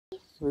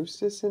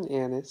Rustus and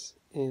Annice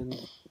in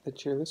the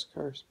Cheerless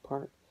Curse,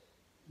 Part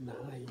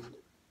 9.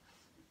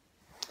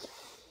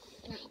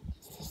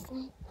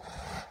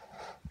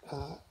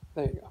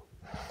 There you go.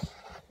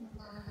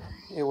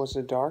 It was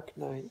a dark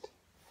night,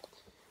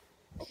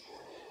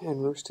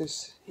 and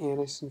Rustus,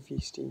 Annice, and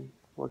Feasty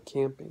were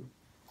camping.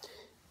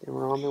 They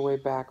were on their way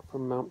back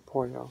from Mount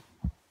Poyo,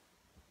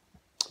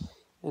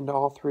 and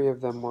all three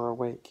of them were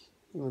awake,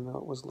 even though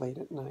it was late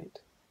at night.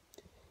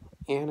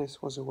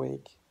 Annice was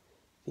awake,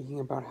 thinking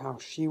about how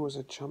she was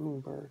a chumming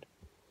bird,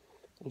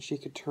 and she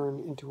could turn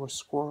into a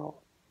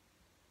squirrel,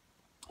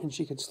 and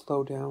she could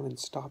slow down and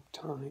stop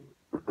time.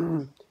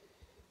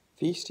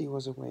 Feasty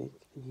was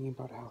awake, thinking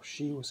about how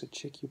she was a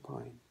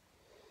chickupine,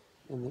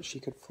 and that she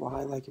could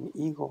fly like an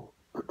eagle,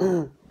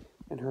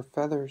 and her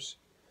feathers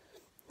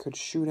could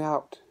shoot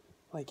out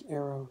like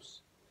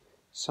arrows,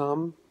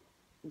 some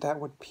that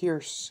would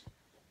pierce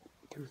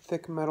through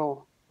thick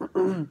metal,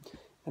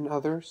 and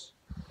others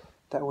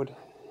that would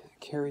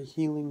carry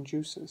healing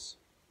juices.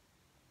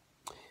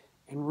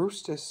 And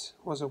Rustus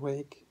was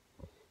awake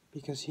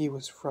because he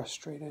was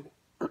frustrated.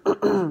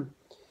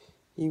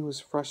 He was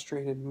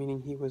frustrated,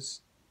 meaning he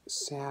was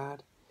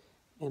sad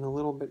and a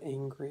little bit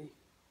angry.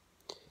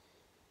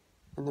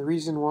 And the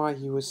reason why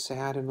he was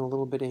sad and a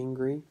little bit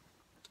angry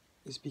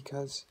is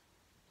because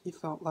he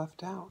felt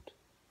left out.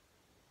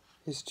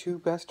 His two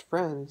best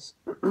friends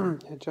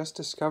had just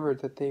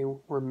discovered that they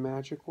were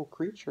magical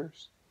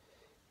creatures,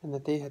 and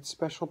that they had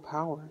special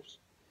powers,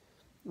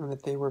 and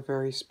that they were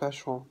very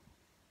special.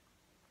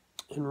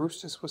 And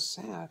Rustus was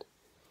sad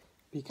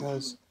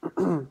because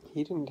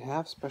he didn't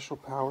have special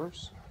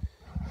powers.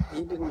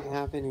 He didn't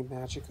have any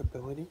magic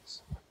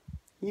abilities.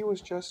 He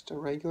was just a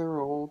regular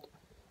old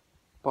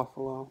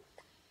buffalo.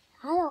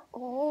 Not an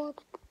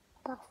old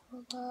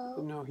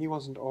buffalo. No, he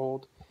wasn't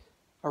old.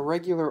 A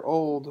regular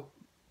old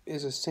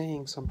is a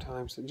saying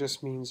sometimes that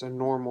just means a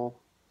normal,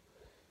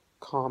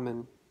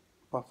 common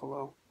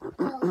buffalo.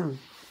 And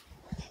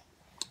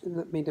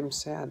that made him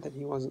sad that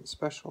he wasn't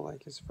special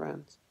like his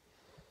friends.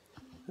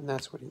 And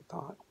that's what he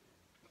thought.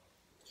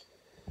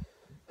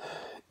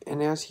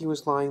 And as he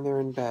was lying there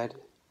in bed,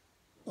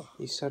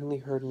 he suddenly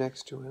heard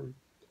next to him,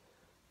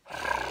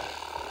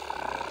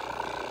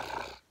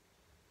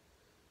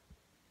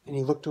 and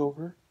he looked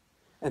over,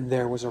 and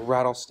there was a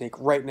rattlesnake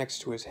right next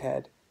to his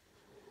head.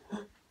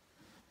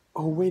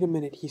 "Oh, wait a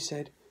minute," he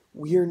said.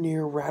 "We're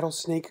near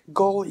Rattlesnake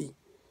Gully.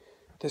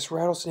 This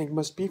rattlesnake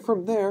must be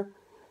from there."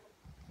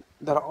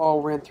 That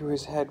all ran through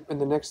his head,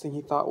 and the next thing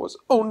he thought was,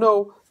 "Oh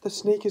no, the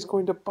snake is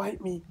going to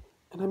bite me,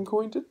 and I'm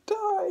going to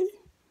die."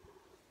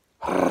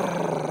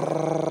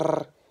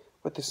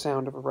 With the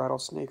sound of a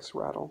rattlesnake's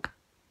rattle.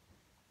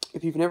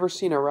 If you've never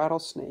seen a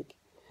rattlesnake,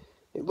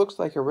 it looks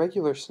like a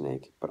regular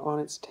snake, but on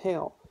its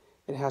tail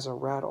it has a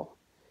rattle,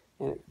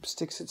 and it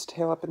sticks its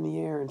tail up in the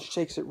air and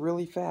shakes it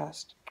really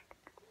fast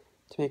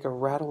to make a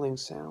rattling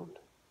sound.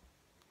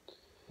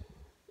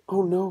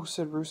 "Oh no,"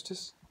 said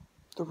Rustus,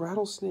 "the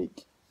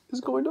rattlesnake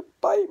is going to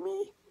bite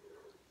me."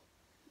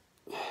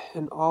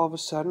 And all of a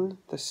sudden,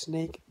 the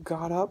snake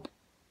got up,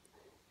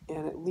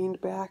 and it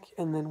leaned back,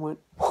 and then went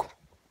whoop.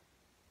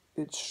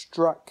 It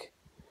struck.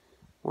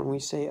 When we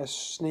say a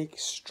snake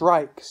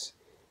strikes,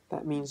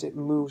 that means it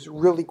moves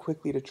really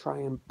quickly to try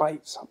and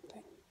bite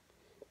something.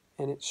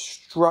 And it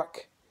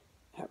struck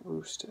at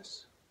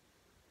Rustus.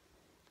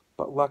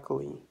 But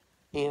luckily,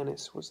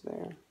 Annice was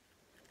there.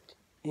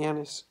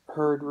 Annice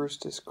heard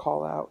Rustus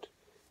call out.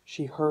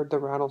 She heard the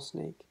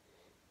rattlesnake,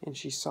 and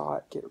she saw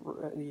it get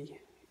ready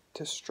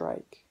to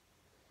strike.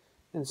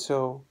 And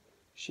so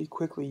she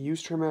quickly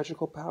used her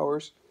magical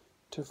powers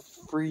to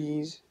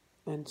freeze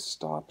and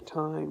stop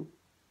time.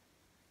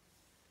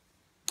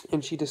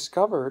 And she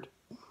discovered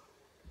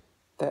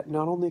that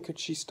not only could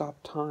she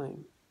stop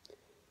time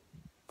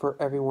for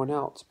everyone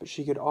else, but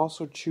she could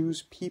also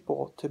choose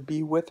people to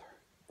be with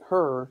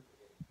her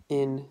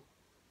in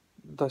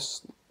the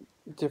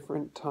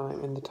different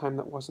time, in the time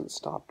that wasn't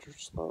stopped or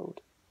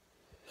slowed.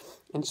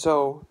 And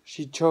so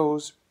she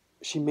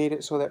made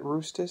it so that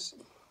Rustus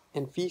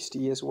and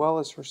Feasty, as well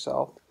as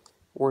herself,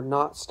 were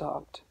not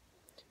stopped.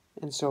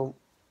 And so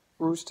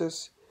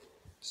Rustus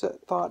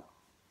thought,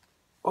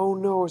 "Oh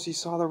no," as he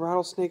saw the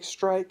rattlesnake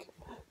strike,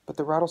 but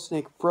the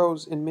rattlesnake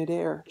froze in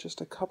midair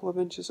just a couple of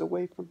inches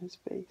away from his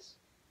face.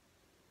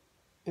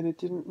 And it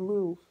didn't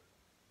move,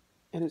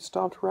 and it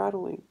stopped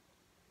rattling.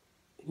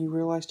 And he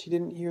realized he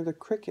didn't hear the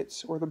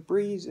crickets or the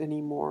breeze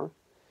anymore,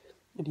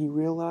 and he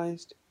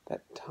realized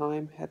that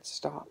time had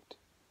stopped.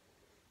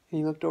 And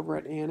he looked over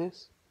at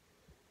Annice,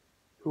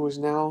 who was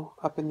now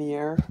up in the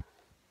air,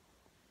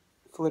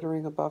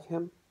 flittering above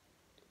him.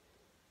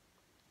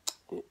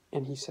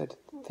 And he said,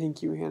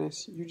 "Thank you,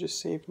 Annice. You just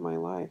saved my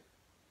life."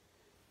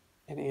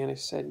 And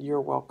Annice said,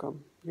 "You're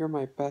welcome. You're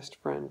my best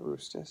friend,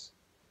 Rustus."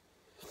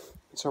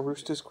 And so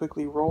Rustus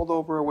quickly rolled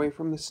over away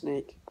from the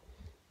snake,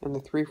 and the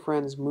three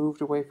friends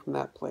moved away from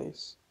that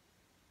place.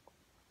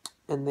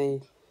 And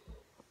they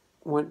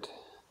went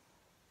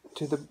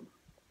to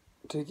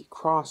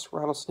cross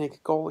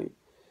Rattlesnake Gully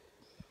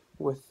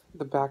with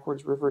the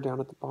backwards river down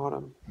at the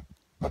bottom.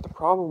 But the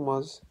problem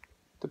was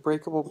the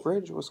breakable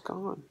bridge was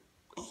gone,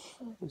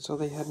 and so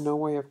they had no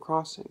way of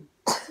crossing.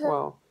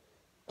 Well,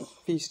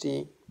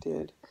 Feisty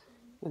did,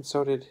 and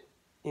so did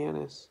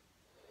Annice.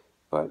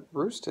 But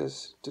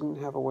Rustus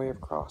didn't have a way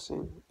of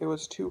crossing. It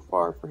was too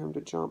far for him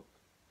to jump.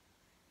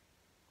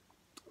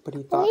 But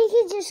he thought... Well,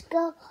 he could just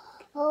go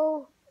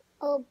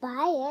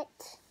by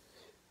it.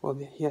 Well,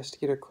 he has to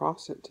get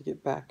across it to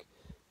get back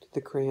to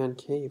the Crayon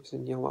Caves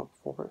in Yellow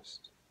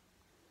Forest.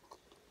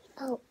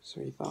 Oh.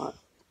 So he thought,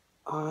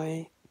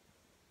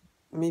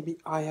 maybe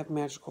I have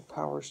magical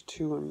powers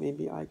too, and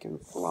maybe I can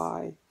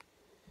fly.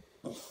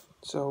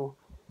 So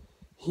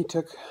he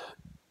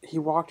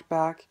walked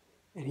back,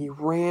 and he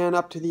ran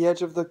up to the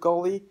edge of the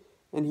gully,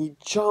 and he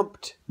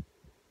jumped.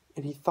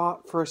 And he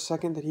thought for a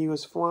second that he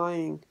was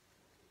flying.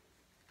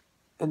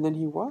 And then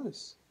he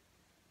was.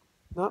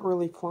 Not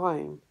really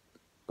flying,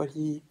 but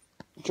he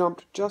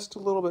jumped just a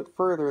little bit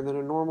further than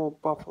a normal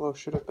buffalo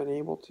should have been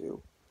able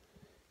to.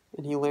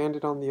 And he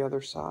landed on the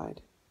other side.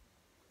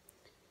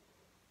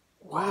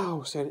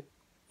 Wow, said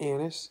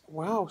Annice.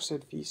 Wow,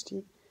 said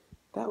Feisty.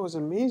 That was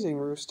amazing,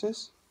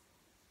 Rustus.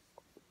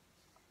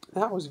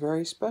 That was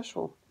very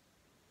special.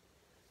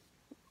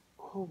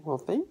 Oh, well,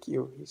 thank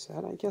you, he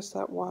said. I guess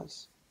that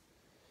was.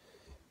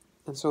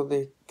 And so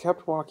they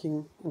kept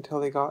walking until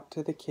they got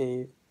to the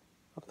cave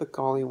of the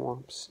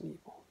Gollywomp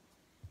Sneeble.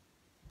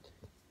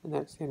 And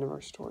that's the end of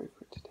our story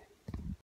for today.